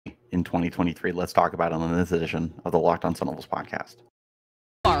in 2023? Let's talk about it on this edition of the Locked On Sun Devils podcast.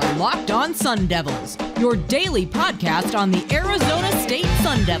 Are Locked On Sun Devils, your daily podcast on the Arizona State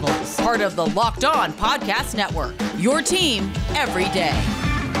Sun Devils, part of the Locked On Podcast Network, your team every day.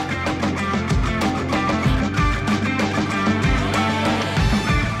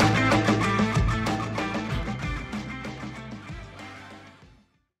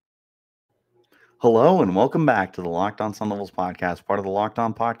 Hello and welcome back to the Locked On Sun Devils podcast, part of the Locked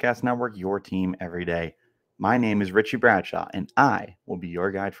On Podcast Network, your team every day. My name is Richie Bradshaw, and I will be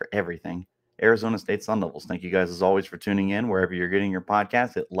your guide for everything Arizona State Sun Devils. Thank you guys as always for tuning in. Wherever you're getting your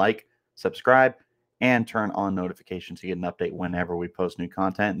podcast, hit like, subscribe, and turn on notifications to get an update whenever we post new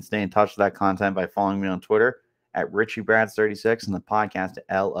content. And stay in touch with that content by following me on Twitter at RichieBrads36 and the podcast at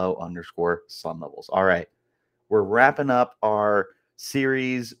LO_Sun Devils. All right, we're wrapping up our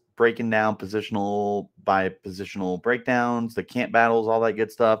series breaking down positional by positional breakdowns, the camp battles, all that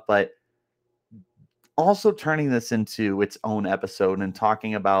good stuff, but also turning this into its own episode and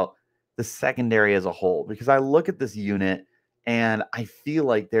talking about the secondary as a whole, because I look at this unit and I feel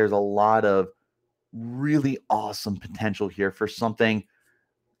like there's a lot of really awesome potential here for something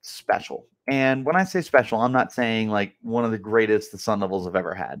special. And when I say special, I'm not saying like one of the greatest the Sun Devils have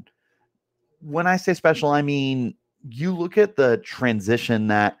ever had. When I say special, I mean, you look at the transition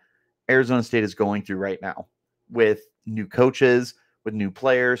that Arizona State is going through right now with new coaches, with new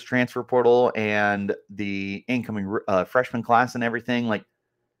players, transfer portal, and the incoming freshman class and everything. Like,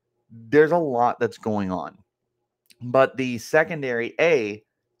 there's a lot that's going on. But the secondary A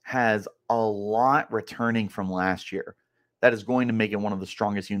has a lot returning from last year. That is going to make it one of the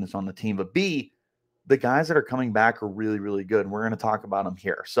strongest units on the team. But B, the guys that are coming back are really, really good. And we're going to talk about them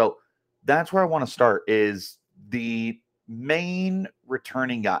here. So that's where I want to start is the main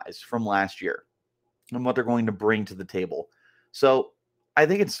returning guys from last year and what they're going to bring to the table. So I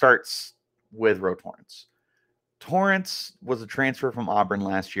think it starts with Ro Torrence. Torrence was a transfer from Auburn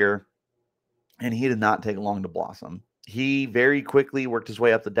last year, and he did not take long to blossom. He very quickly worked his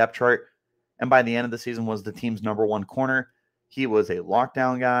way up the depth chart, and by the end of the season was the team's number one corner. He was a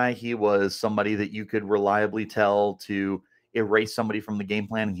lockdown guy. He was somebody that you could reliably tell to erase somebody from the game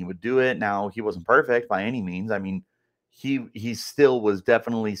plan, and he would do it. Now, he wasn't perfect by any means. I mean, he still was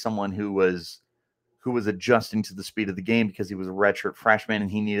definitely someone who was adjusting to the speed of the game because he was a redshirt freshman and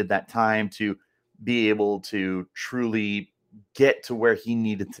he needed that time to be able to truly get to where he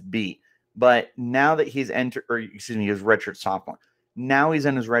needed to be. But now that he's his redshirt sophomore. Now he's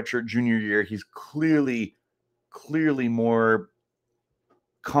in his redshirt junior year. He's clearly more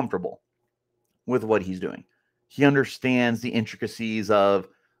comfortable with what he's doing. He understands the intricacies of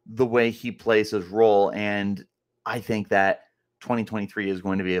the way he plays his role, and I think that 2023 is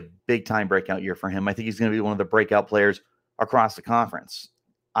going to be a big-time breakout year for him. I think he's going to be one of the breakout players across the conference.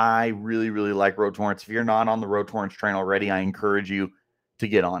 I really, really like Ro Torrence. If you're not on the Ro Torrence train already, I encourage you to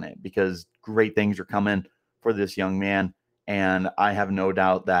get on it because great things are coming for this young man, and I have no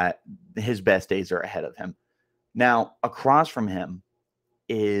doubt that his best days are ahead of him. Now, across from him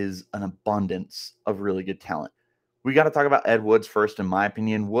is an abundance of really good talent. We got to talk about Ed Woods first, in my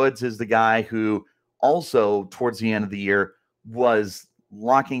opinion. Woods is the guy who also, towards the end of the year, was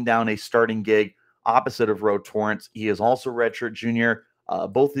locking down a starting gig opposite of Ro Torrence. He is also redshirt junior.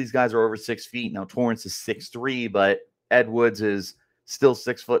 Both of these guys are over 6 feet. Now, Torrence is 6'3", but Ed Woods is still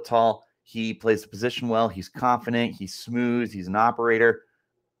 6 foot tall. He plays the position well. He's confident. He's smooth. He's an operator.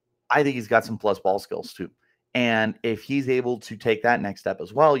 I think he's got some plus ball skills too. And if he's able to take that next step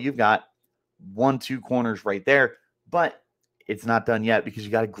as well, you've got 1-2 corners right there. But it's not done yet because you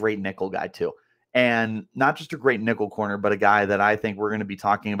got a great nickel guy too. And not just a great nickel corner, but a guy that I think we're going to be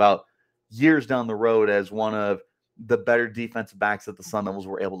talking about years down the road as one of the better defensive backs that the Sun Devils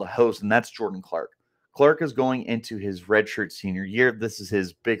were able to host, and that's Jordan Clark. Clark is going into his redshirt senior year. This is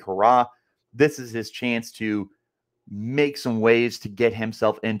his big hurrah. This is his chance to make some waves to get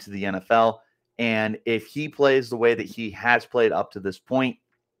himself into the NFL. And if he plays the way that he has played up to this point,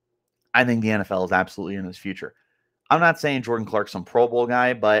 I think the NFL is absolutely in his future. I'm not saying Jordan Clark's some Pro Bowl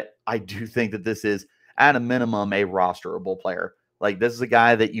guy, but I do think that this is, at a minimum, a rosterable player. Like, this is a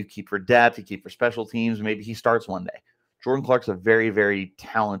guy that you keep for depth, you keep for special teams. Maybe he starts one day. Jordan Clark's a very, very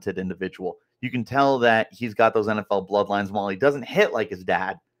talented individual. You can tell that he's got those NFL bloodlines. While he doesn't hit like his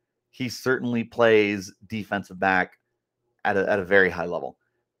dad, he certainly plays defensive back at a very high level.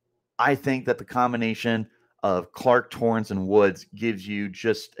 I think that the combination of Clark, Torrence, and Woods gives you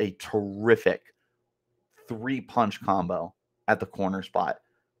just a terrific 3-punch combo at the corner spot.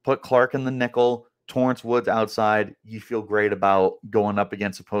 Put Clark in the nickel, Torrence, Woods outside. You feel great about going up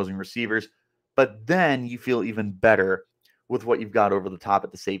against opposing receivers, but then you feel even better with what you've got over the top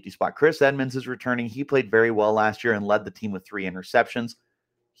at the safety spot. Chris Edmonds is returning. He played very well last year and led the team with 3 interceptions.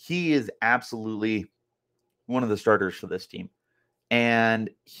 He is absolutely one of the starters for this team. And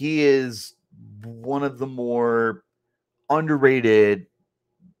he is one of the more underrated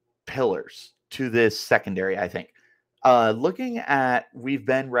pillars to this secondary, I think. Looking at, we've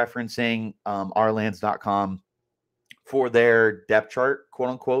been referencing ourlands.com for their depth chart,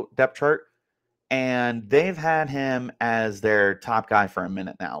 quote unquote depth chart. And they've had him as their top guy for a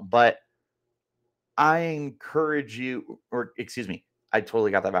minute now. But I encourage you, or excuse me, I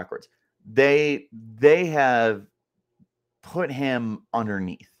totally got that backwards. They have put him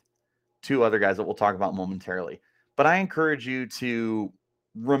underneath 2 other guys that we'll talk about momentarily. But I encourage you to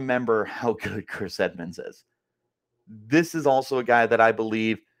remember how good Chris Edmonds is. This is also a guy that I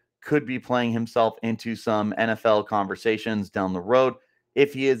believe could be playing himself into some NFL conversations down the road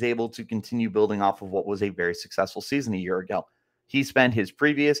if he is able to continue building off of what was a very successful season a year ago. He spent his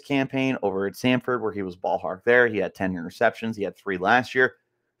previous campaign over at Samford where he was ball hawk there. He had 10 interceptions. He had 3 last year.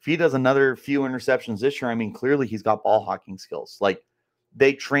 If he does another few interceptions this year, I mean, clearly he's got ball hawking skills. Like,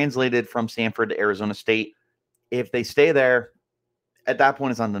 they translated from Samford to Arizona State. If they stay there, at that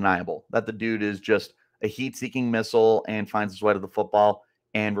point it's undeniable that the dude is just a heat-seeking missile and finds his way to the football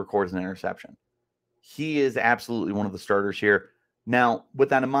and records an interception. He is absolutely one of the starters here. Now, with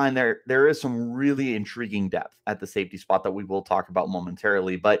that in mind, there is some really intriguing depth at the safety spot that we will talk about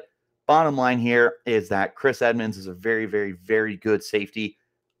momentarily. But bottom line here is that Chris Edmonds is a very, very, very good safety.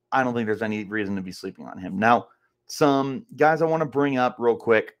 I don't think there's any reason to be sleeping on him. Now, some guys I want to bring up real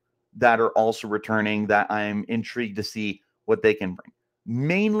quick that are also returning that I'm intrigued to see what they can bring.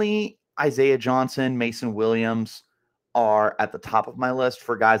 Mainly Isaiah Johnson, Macen Williams are at the top of my list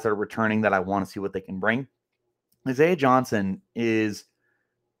for guys that are returning that I want to see what they can bring. Isaiah Johnson is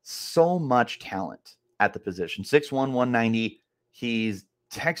so much talent at the position. 6'1", 190. He's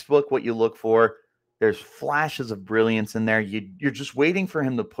textbook what you look for. There's flashes of brilliance in there. You're just waiting for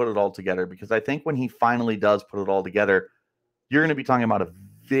him to put it all together, because I think when he finally does put it all together, you're going to be talking about a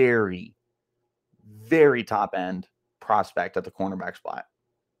very, very top-end prospect at the cornerback spot.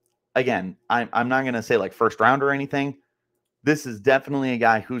 Again, I'm not going to say like first round or anything. This is definitely a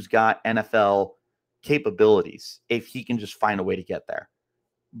guy who's got NFL capabilities if he can just find a way to get there.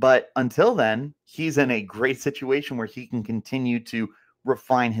 But until then, he's in a great situation where he can continue to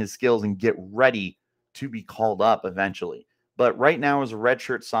refine his skills and get ready to be called up eventually. But right now, as a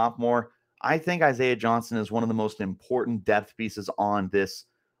redshirt sophomore, I think Isaiah Johnson is one of the most important depth pieces on this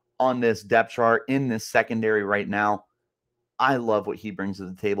depth chart in this secondary right now. I love what he brings to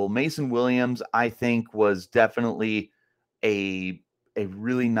the table. Macen Williams, I think, was definitely a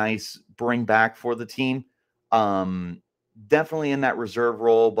really nice bring back for the team. Definitely in that reserve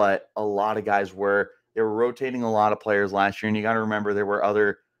role, but a lot of guys they were rotating a lot of players last year. And you got to remember there were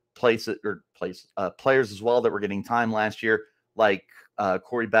other players as well that were getting time last year, like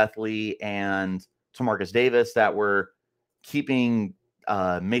Corey Bethley and Tamarcus Davis, that were keeping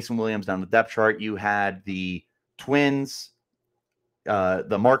Macen Williams down the depth chart. You had the twins,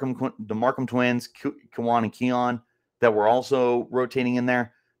 the Markham twins, Kawan and Keon, that were also rotating in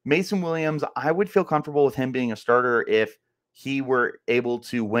there. Macen Williams, I would feel comfortable with him being a starter if he were able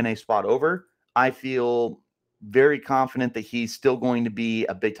to win a spot over. I feel very confident that he's still going to be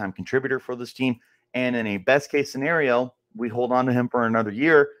a big-time contributor for this team. And in a best-case scenario, we hold on to him for another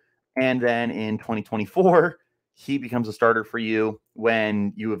year. And then in 2024, he becomes a starter for you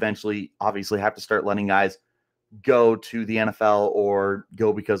when you eventually obviously have to start letting guys go to the NFL or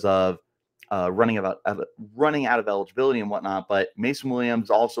go because of running out of eligibility and whatnot. But Macen Williams,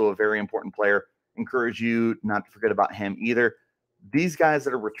 also a very important player. Encourage you not to forget about him either. These guys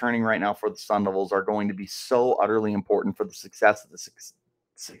that are returning right now for the Sun Devils are going to be so utterly important for the success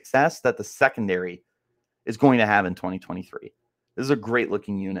that the secondary is going to have in 2023. This is a great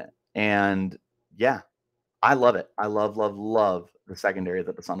looking unit. And yeah, I love it. I love the secondary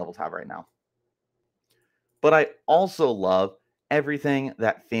that the Sun Devils have right now. But I also love everything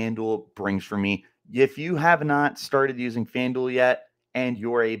that FanDuel brings for me. If you have not started using FanDuel yet and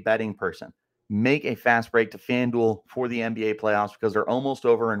you're a betting person, make a fast break to FanDuel for the NBA playoffs, because they're almost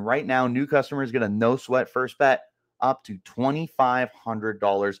over. And right now, new customers get a no-sweat first bet up to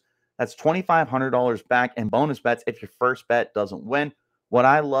 $2,500. That's $2,500 back in bonus bets if your first bet doesn't win. What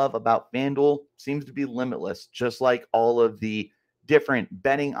I love about FanDuel seems to be limitless, just like all of the different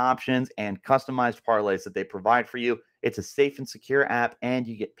betting options and customized parlays that they provide for you. It's a safe and secure app, and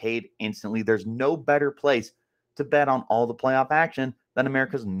you get paid instantly. There's no better place to bet on all the playoff action than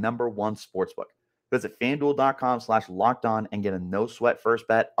America's #1 sportsbook. Visit FanDuel.com/lockedon and get a no-sweat first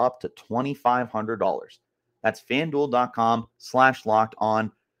bet up to $2,500. That's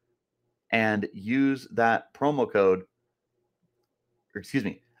FanDuel.com/locked-on and use that promo code,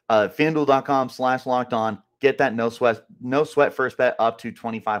 FanDuel.com/locked-on. Get that no sweat first bet up to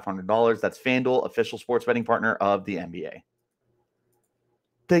 $2,500. That's FanDuel, official sports betting partner of the NBA.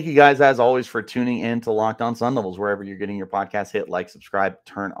 Thank you guys, as always, for tuning in to Locked On Sun Devils. Wherever you're getting your podcast, hit like, subscribe,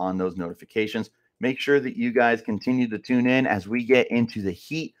 turn on those notifications. Make sure that you guys continue to tune in as we get into the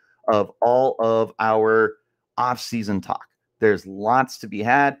heat of all of our off-season talk. There's lots to be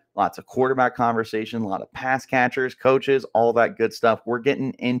had, lots of quarterback conversation, a lot of pass catchers, coaches, all that good stuff. We're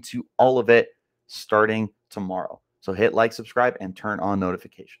getting into all of it starting tomorrow. So hit like, subscribe, and turn on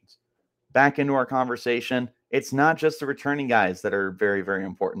notifications. Back into our conversation. It's not just the returning guys that are very, very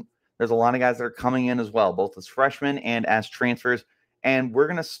important. There's a lot of guys that are coming in as well, both as freshmen and as transfers. And we're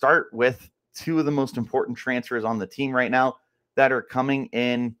going to start with two of the most important transfers on the team right now that are coming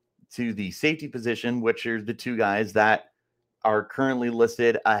in to the safety position, which are the two guys that are currently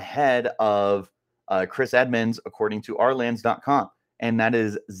listed ahead of Chris Edmonds, according to ourlands.com. And that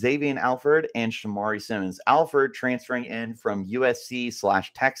is Xavion Alford and Shamari Simmons. Alford transferring in from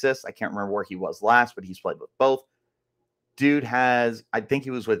USC/Texas. I can't remember where he was last, but he's played with both. Dude has, I think he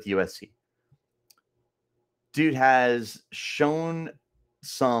was with USC. Dude has shown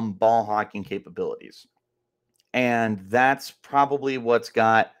some ball hawking capabilities. And that's probably what's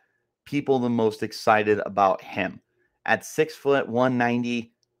got people the most excited about him. At 6 foot,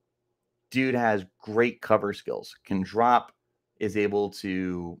 190, dude has great cover skills, can drop, is able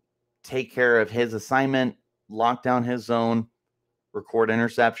to take care of his assignment, lock down his zone, record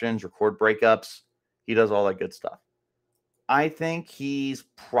interceptions, record breakups. He does all that good stuff. I think he's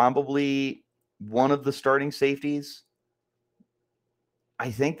probably one of the starting safeties.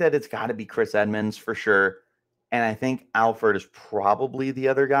 I think that it's got to be Chris Edmonds for sure. And I think Alford is probably the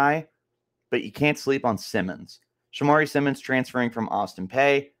other guy, but you can't sleep on Simmons. Shamari Simmons transferring from Austin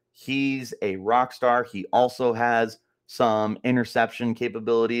Peay. He's a rock star. He also has some interception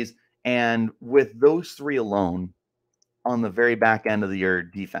capabilities. And with those three alone on the very back end of your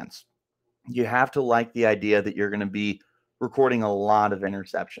defense, you have to like the idea that you're going to be recording a lot of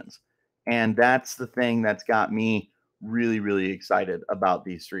interceptions. And that's the thing that's got me really, really excited about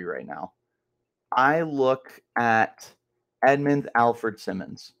these three right now. I look at Edmonds, Alford,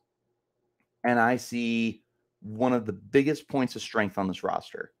 Simmons, and I see one of the biggest points of strength on this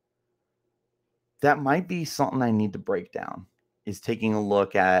roster. That might be something I need to break down, is taking a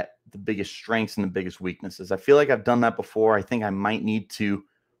look at the biggest strengths and the biggest weaknesses. I feel like I've done that before. I think I might need to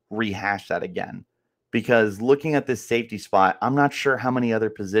rehash that again, because looking at this safety spot, I'm not sure how many other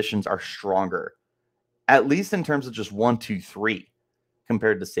positions are stronger, at least in terms of just 1, 2, 3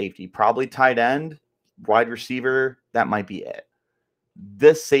 compared to safety. Probably tight end, wide receiver, that might be it.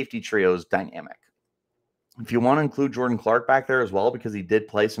 This safety trio is dynamic. If you want to include Jordan Clark back there as well, because he did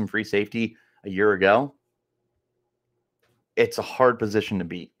play some free safety a year ago, it's a hard position to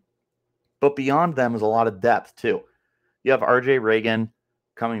beat. But beyond them is a lot of depth too. You have RJ Reagan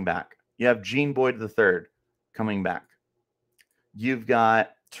coming back. You have Gene Boyd III coming back. You've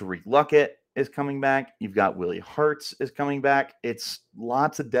got Tariq Luckett is coming back. You've got Willie Hartz is coming back. It's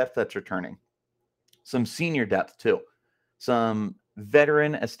lots of depth that's returning. Some senior depth too. Some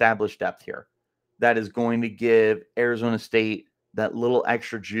veteran established depth here that is going to give Arizona State that little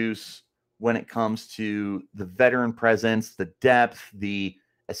extra juice when it comes to the veteran presence, the depth, the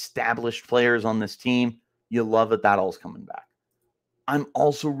established players on this team. You love that all's coming back. I'm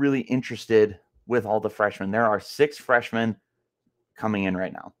also really interested with all the freshmen. There are 6 freshmen coming in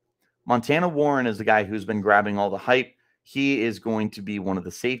right now. Montana Warren is the guy who's been grabbing all the hype. He is going to be one of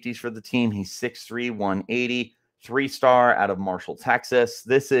the safeties for the team. He's 6'3", 180, 3-star out of Marshall, Texas.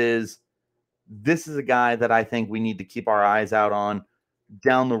 This is a guy that I think we need to keep our eyes out on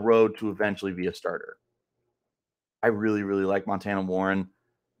down the road to eventually be a starter. I really, really like Montana Warren.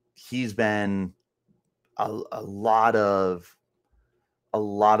 He's been a lot of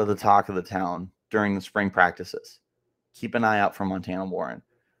the talk of the town during the spring practices. Keep an eye out for Montana Warren.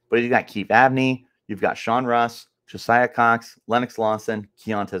 But you've got Keith Abney, you've got Sean Russ, Josiah Cox, Lennox Lawson,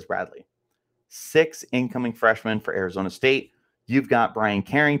 Keontez Bradley. 6 incoming freshmen for Arizona State. You've got Brian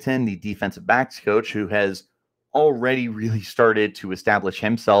Carrington, the defensive backs coach, who has already really started to establish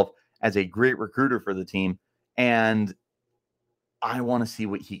himself as a great recruiter for the team. And I want to see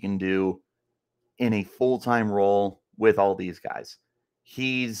what he can do in a full-time role with all these guys.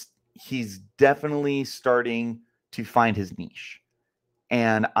 He's definitely starting to find his niche.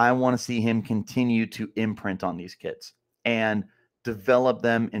 And I want to see him continue to imprint on these kids and develop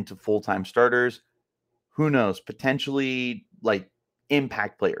them into full-time starters. Who knows, potentially like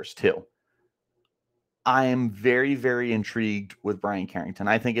impact players too. I am very, very intrigued with Brian Carrington.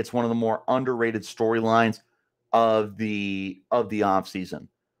 I think it's one of the more underrated storylines of the offseason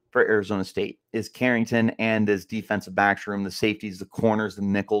for Arizona State is Carrington and his defensive backs room, the safeties, the corners, the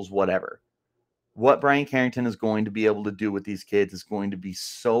nickels, whatever. What Brian Carrington is going to be able to do with these kids is going to be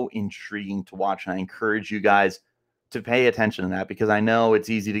so intriguing to watch. And I encourage you guys to pay attention to that because I know it's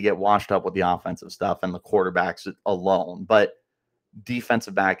easy to get washed up with the offensive stuff and the quarterbacks alone, but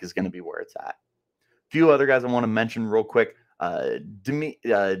defensive back is going to be where it's at. Few other guys I want to mention real quick.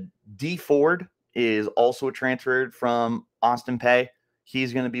 D Ford is also transferred from Austin Peay.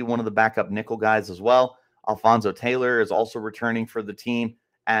 He's going to be one of the backup nickel guys as well. Alfonso Taylor is also returning for the team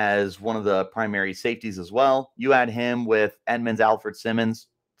as one of the primary safeties as well. You add him with Edmonds, Alford, Simmons,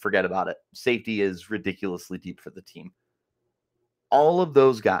 forget about it. Safety is ridiculously deep for the team. All of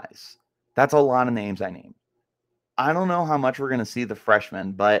those guys, that's a lot of names I named. I don't know how much we're going to see the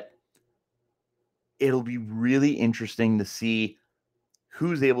freshmen, but it'll be really interesting to see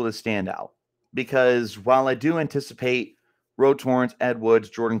who's able to stand out. Because while I do anticipate Ro Torrence, Ed Woods,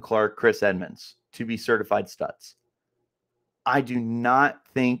 Jordan Clark, Chris Edmonds to be certified studs, I do not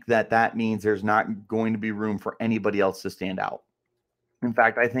think that means there's not going to be room for anybody else to stand out. In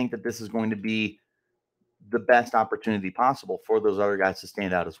fact, I think that this is going to be the best opportunity possible for those other guys to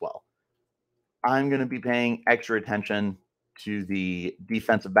stand out as well. I'm going to be paying extra attention to the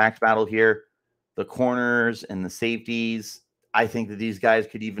defensive backs battle here, the corners and the safeties. I think that these guys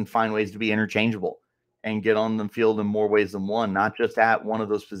could even find ways to be interchangeable and get on the field in more ways than one, not just at one of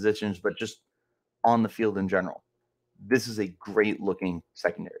those positions, but just on the field in general. This is a great looking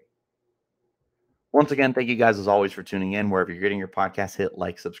secondary. Once again, thank you guys as always for tuning in. Wherever you're getting your podcast, hit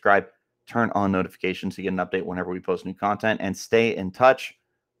like, subscribe, turn on notifications to get an update whenever we post new content, and stay in touch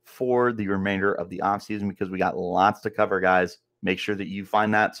for the remainder of the offseason because we got lots to cover, guys. Make sure that you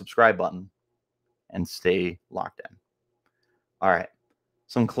find that subscribe button and stay locked in. All right,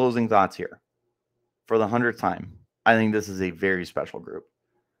 some closing thoughts here. For the 100th time, I think this is a very special group.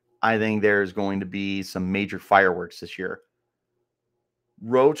 I think there's going to be some major fireworks this year.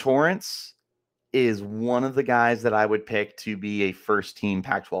 Ro Torrence is one of the guys that I would pick to be a first-team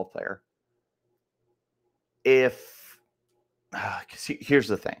Pac-12 player. Here's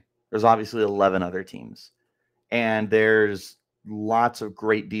the thing. There's obviously 11 other teams, and there's lots of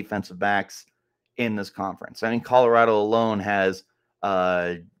great defensive backs in this conference. I mean, Colorado alone has,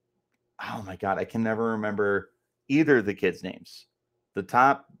 oh my God, I can never remember either of the kids' names. The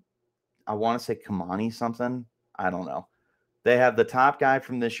top, I want to say Kamani something. I don't know. They have the top guy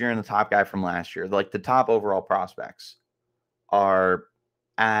from this year and the top guy from last year. Like the top overall prospects are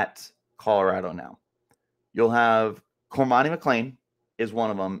at Colorado now. You'll have Cormani McLean is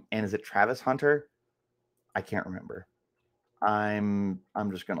one of them. And is it Travis Hunter? I can't remember. I'm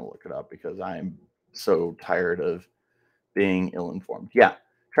just going to look it up because I'm so tired of being ill-informed. Yeah,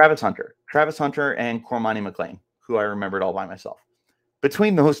 Travis Hunter and Cormani McLean, who I remembered all by myself.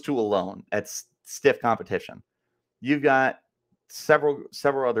 Between those two alone, that's stiff competition. You've got several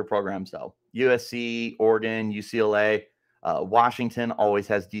other programs, though. USC, Oregon, UCLA, Washington always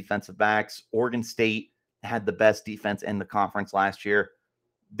has defensive backs. Oregon State had the best defense in the conference last year.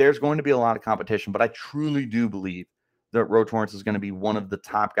 There's going to be a lot of competition, but I truly do believe that Ro Torrence is going to be one of the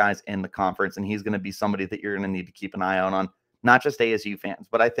top guys in the conference, and he's going to be somebody that you're going to need to keep an eye out on, not just ASU fans,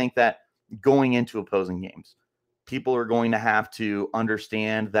 but I think that going into opposing games, people are going to have to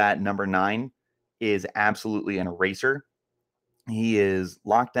understand that number 9 is absolutely an eraser. He is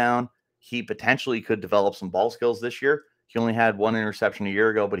locked down. He potentially could develop some ball skills this year. He only had 1 interception a year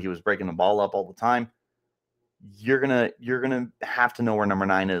ago, but he was breaking the ball up all the time. You're gonna have to know where number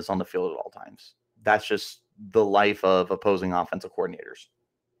 9 is on the field at all times. That's just the life of opposing offensive coordinators.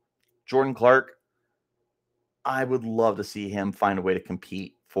 Jordan Clark, I would love to see him find a way to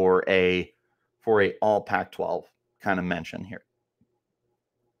compete for a all Pac-12 kind of mention here.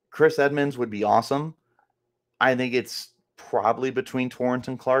 Chris Edmonds would be awesome. I think it's probably between Torrence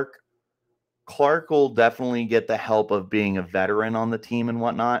and Clark. Clark will definitely get the help of being a veteran on the team and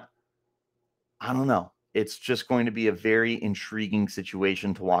whatnot. I don't know. It's just going to be a very intriguing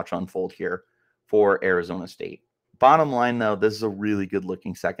situation to watch unfold here for Arizona State. Bottom line, though, this is a really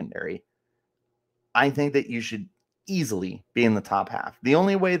good-looking secondary. I think that you should easily be in the top half. The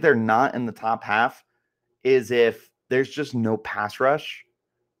only way they're not in the top half is if there's just no pass rush,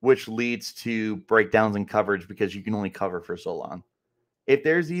 which leads to breakdowns in coverage because you can only cover for so long. If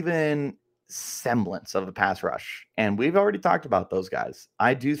there's even semblance of a pass rush, and we've already talked about those guys,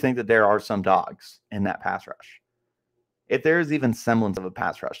 I do think that there are some dogs in that pass rush. If there is even semblance of a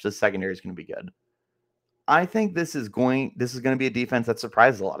pass rush, this secondary is going to be good. I think this is going to be a defense that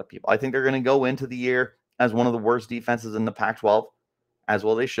surprises a lot of people. I think they're going to go into the year as one of the worst defenses in the Pac-12, as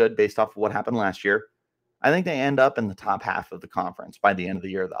well they should, based off of what happened last year. I think they end up in the top half of the conference by the end of the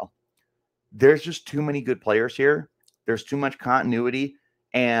year, though. There's just too many good players here. There's too much continuity,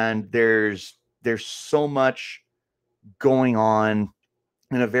 and there's so much going on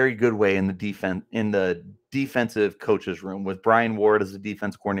in a very good way in the defensive coaches room, with Brian Ward as the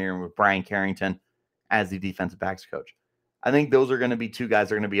defense coordinator and with Brian Carrington as the defensive backs coach. I think those are going to be two guys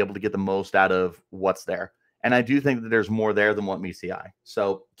that are going to be able to get the most out of what's there. And I do think that there's more there than what meets the eye.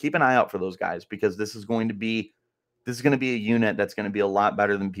 So keep an eye out for those guys, because this is going to be a unit that's going to be a lot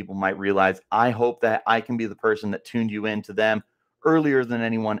better than people might realize. I hope that I can be the person that tuned you into them earlier than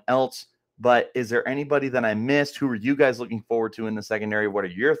anyone else. But is there anybody that I missed? Who are you guys looking forward to in the secondary? What are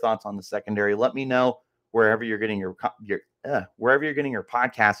your thoughts on the secondary? Let me know wherever you're getting your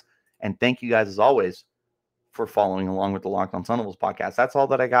podcast. And thank you guys, as always, for following along with the Locked On Sun Devils podcast. That's all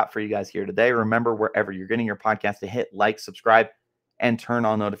that I got for you guys here today. Remember, wherever you're getting your podcast, to hit like, subscribe, and turn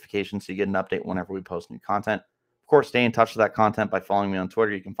on notifications so you get an update whenever we post new content. Of course, stay in touch with that content by following me on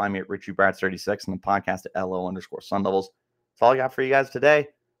Twitter. You can find me at Richie Bradshaw36 and the podcast at LO_Sun Devils. That's all I got for you guys today.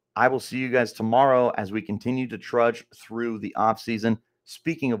 I will see you guys tomorrow as we continue to trudge through the offseason.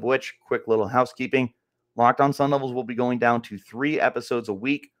 Speaking of which, quick little housekeeping. Locked On Sun Devils will be going down to 3 episodes a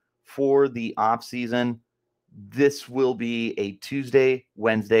week for the offseason. This will be a Tuesday,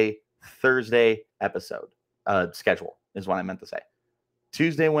 Wednesday, Thursday episode schedule is what I meant to say.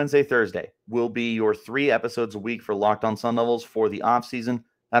 Tuesday, Wednesday, Thursday will be your 3 episodes a week for Locked On Sun Devils for the offseason.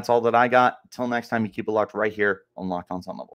 That's all that I got. Until next time, you keep it locked right here on Locked On Sun Devils.